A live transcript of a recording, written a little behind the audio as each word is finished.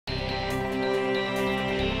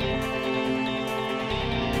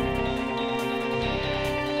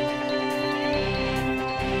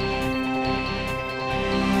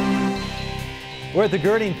We're at the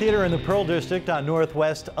Girding Theater in the Pearl District on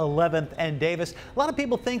Northwest 11th and Davis. A lot of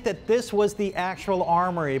people think that this was the actual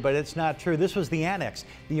armory, but it's not true. This was the annex.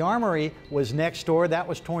 The armory was next door. That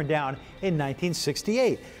was torn down in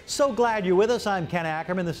 1968. So glad you're with us. I'm Ken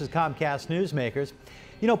Ackerman. This is Comcast Newsmakers.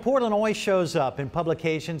 You know, Portland always shows up in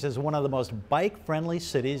publications as one of the most bike-friendly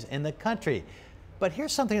cities in the country. But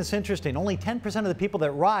here's something that's interesting. Only 10% of the people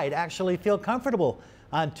that ride actually feel comfortable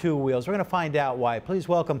on two wheels. We're going to find out why. Please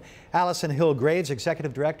welcome Alison Hill-Graves,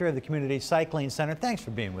 Executive Director of the Community Cycling Center. Thanks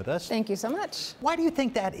for being with us. Thank you so much. Why do you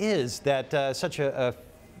think that is, that such a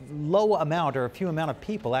low amount or a few amount of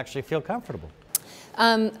people actually feel comfortable?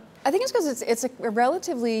 I think it's because it's a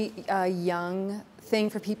relatively young thing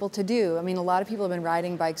for people to do. I mean, a lot of people have been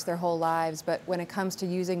riding bikes their whole lives, but when it comes to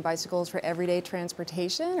using bicycles for everyday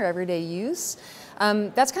transportation or everyday use,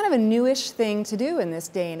 that's kind of a newish thing to do in this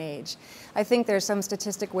day and age. I think there's some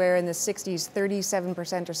statistic where in the 60s,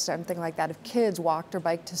 37% or something like that of kids walked or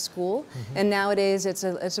biked to school, and nowadays it's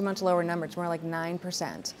a much lower number. It's more like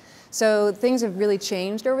 9%. So things have really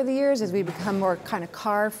changed over the years as we become more kind of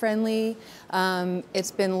car friendly.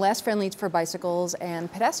 It's been less friendly for bicycles and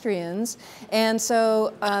pedestrians, and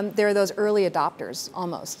so there are those early adopters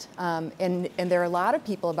almost. And there are a lot of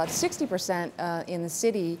people, about 60% in the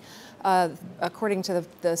city, according to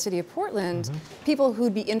the city of Portland, people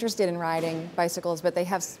who'd be interested in riding bicycles, but they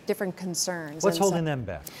have different concerns. What's holding them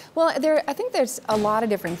back? Well, I think there's a lot of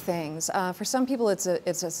different things. For some people, it's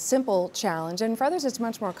a simple challenge, and for others, it's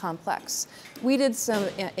much more complex. We did some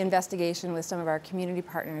investigation with some of our community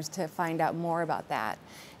partners to find out more about that,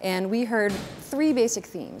 and we heard three basic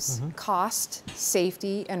themes: cost,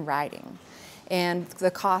 safety, and riding. And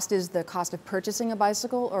the cost is the cost of purchasing a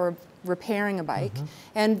bicycle or repairing a bike.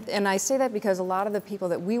 And I say that because a lot of the people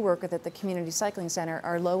that we work with at the Community Cycling Center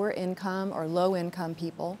are lower income or low income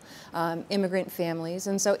people, immigrant families,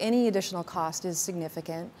 and so any additional cost is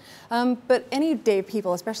significant. But any day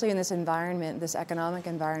people, especially in this environment, this economic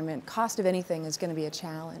environment, cost of anything is going to be a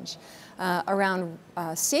challenge. Around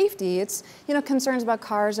safety, it's concerns about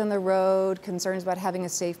cars on the road, concerns about having a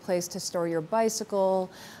safe place to store your bicycle,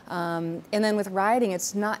 and then with riding,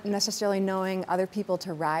 it's not necessarily knowing other people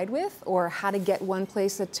to ride with or how to get one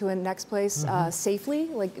place to a next place safely,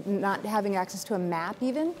 like not having access to a map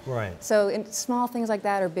even. Right. So small things like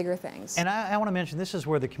that are bigger things. And I want to mention, this is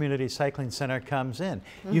where the Community Cycling Center comes in.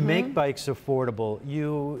 You make bikes affordable.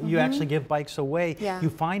 You actually give bikes away. You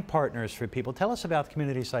find partners for people. Tell us about the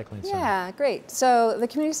Community Cycling Center. Yeah, great. So the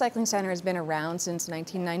Community Cycling Center has been around since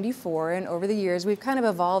 1994, and over the years we've kind of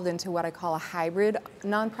evolved into what I call a hybrid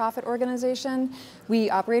nonprofit organization. We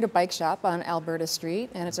operate a bike shop on Alberta Street,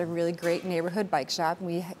 and it's a really great neighborhood bike shop.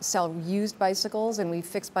 We sell used bicycles, and we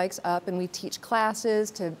fix bikes up, and we teach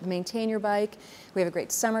classes to maintain your bike. We have a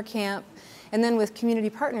great summer camp. And then with community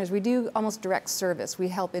partners, we do almost direct service. We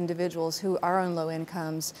help individuals who are on low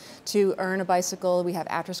incomes to earn a bicycle. We have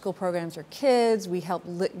after-school programs for kids. We help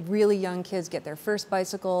really young kids get their first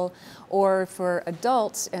bicycle. Or for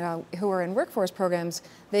adults who are in workforce programs,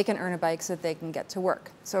 they can earn a bike so that they can get to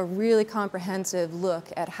work. So a really comprehensive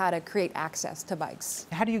look at how to create access to bikes.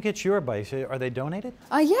 How do you get your bikes? Are they donated?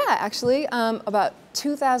 Yeah, actually, about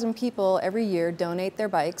 2,000 people every year donate their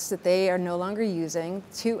bikes that they are no longer using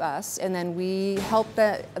to us, and then we help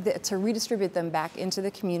to redistribute them back into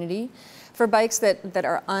the community. For bikes that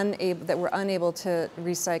we're unable to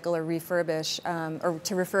recycle or refurbish,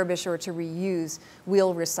 or to reuse,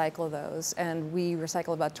 we'll recycle those, and we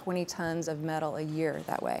recycle about 20 tons of metal a year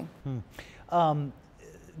that way.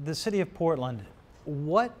 The city of Portland,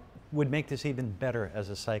 what would make this even better as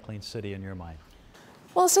a cycling city in your mind?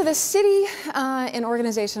 Well, so the city and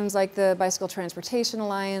organizations like the Bicycle Transportation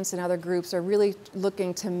Alliance and other groups are really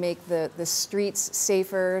looking to make the streets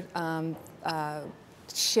safer,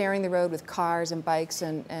 sharing the road with cars and bikes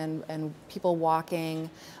and people walking.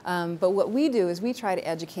 But what we do is we try to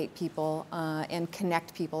educate people and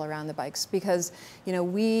connect people around the bikes, because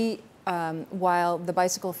while the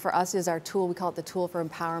bicycle for us is our tool, we call it the tool for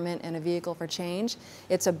empowerment and a vehicle for change.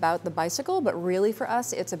 It's about the bicycle, but really for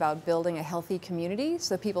us, it's about building a healthy community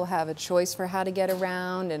so people have a choice for how to get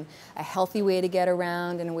around and a healthy way to get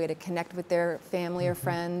around and a way to connect with their family or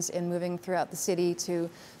friends in moving throughout the city to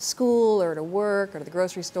school or to work or to the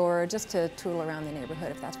grocery store, just to tool around the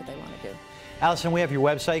neighborhood if that's what they want to do. Alison, we have your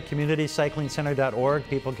website, communitycyclingcenter.org.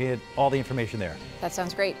 People can get all the information there. That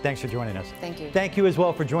sounds great. Thanks for joining us. Thank you. Thank you as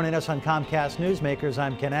well for joining us on Comcast Newsmakers.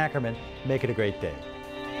 I'm Ken Ackerman. Make it a great day.